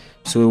dialog.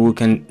 So we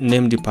can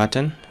name the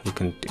pattern, we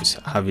can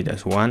have it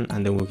as 1,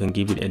 and then we can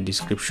give it a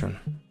description.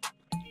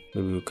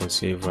 Maybe we can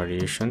say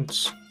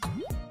variations,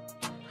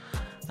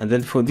 and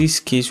then for this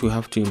case we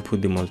have to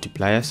input the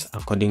multipliers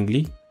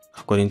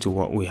according to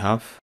what we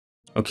have.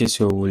 Okay,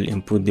 so we'll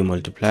input the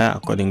multiplier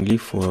accordingly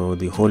for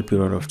the whole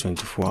period of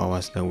 24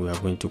 hours that we are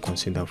going to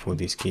consider for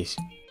this case.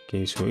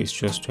 Okay, so it's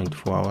just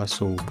 24 hours,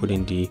 so we'll put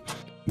in the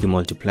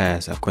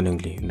multipliers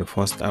accordingly. In the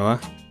first hour,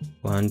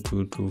 1,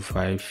 2, 2,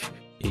 5,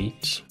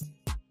 8.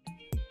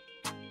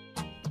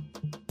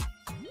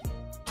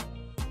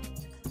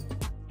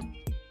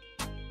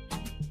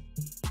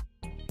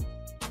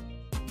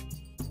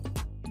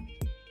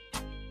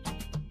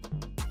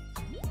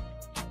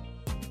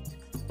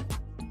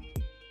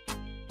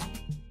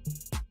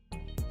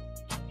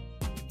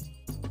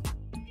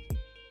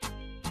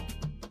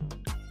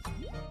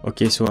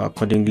 Okay, so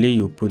accordingly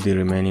you put the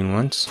remaining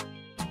ones.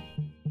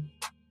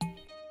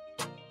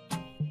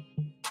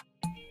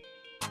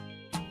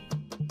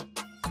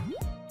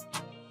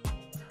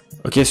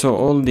 Okay, so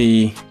all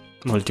the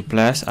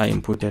multipliers are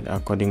inputted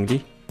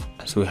accordingly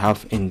as we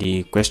have in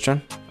the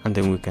question, and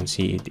then we can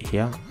see it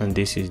here, and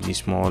this is the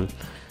small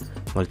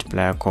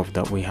multiplier curve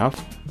that we have,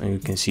 and you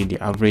can see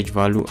the average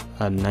value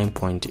at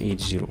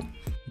 9.80.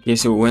 Okay,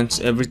 so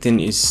once everything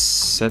is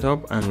set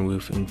up and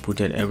we've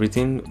inputted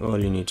everything, all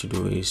you need to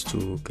do is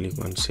to click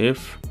on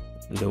save,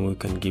 and then we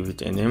can give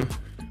it a name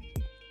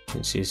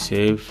and say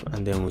save,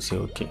 and then we'll say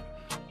okay.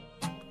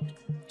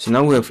 So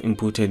now we have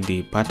inputted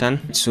the pattern.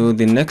 So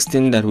the next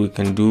thing that we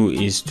can do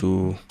is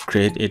to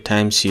create a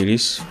time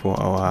series for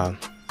our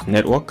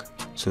network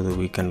so that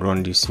we can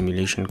run the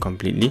simulation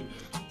completely.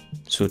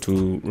 So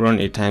to run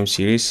a time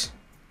series,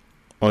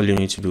 all you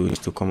need to do is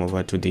to come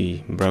over to the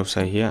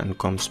browser here and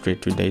come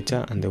straight to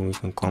data, and then we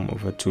can come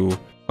over to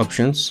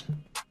options,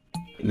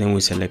 then we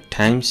select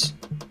times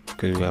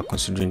because we are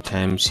considering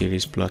time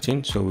series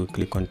plotting. So we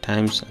click on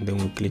times, and then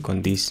we click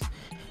on this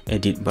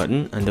edit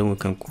button, and then we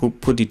can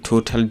put the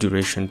total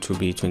duration to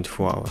be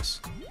 24 hours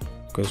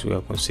because we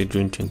are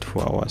considering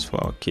 24 hours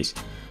for our case.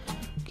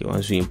 Okay,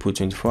 once we input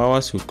 24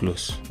 hours, we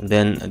close. And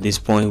then at this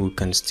point we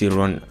can still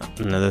run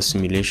another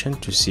simulation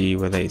to see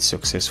whether it's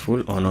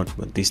successful or not,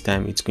 but this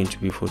time it's going to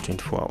be for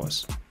 24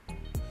 hours.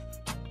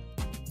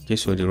 Okay,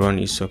 so the run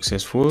is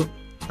successful,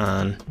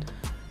 and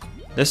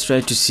let's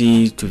try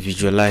to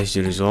visualize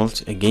the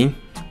results again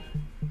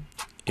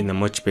in a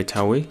much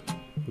better way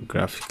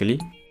graphically.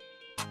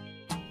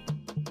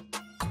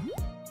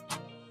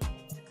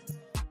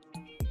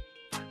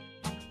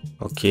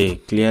 Okay,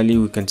 clearly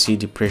we can see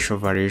the pressure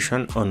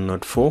variation on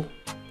node 4,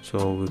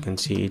 so we can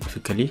see it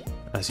graphically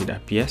as it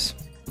appears.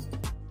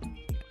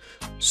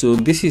 So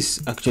this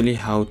is actually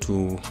how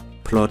to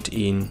plot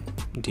in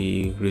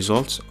the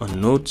results on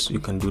nodes. You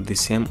can do the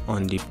same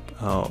on the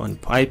on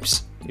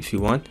pipes if you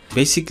want.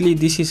 Basically,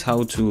 this is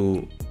how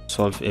to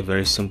solve a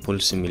very simple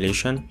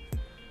simulation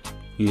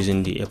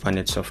using the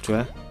EPANET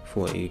software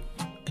for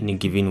any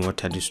given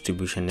water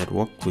distribution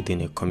network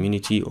within a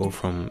community or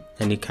from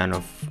any kind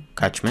of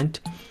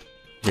catchment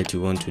that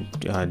you want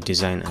to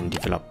design and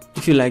develop.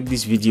 If you like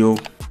this video,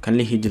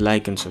 kindly hit the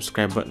like and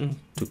subscribe button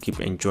to keep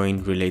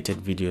enjoying related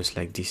videos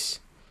like this.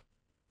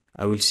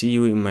 I will see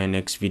you in my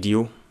next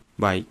video.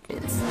 Bye.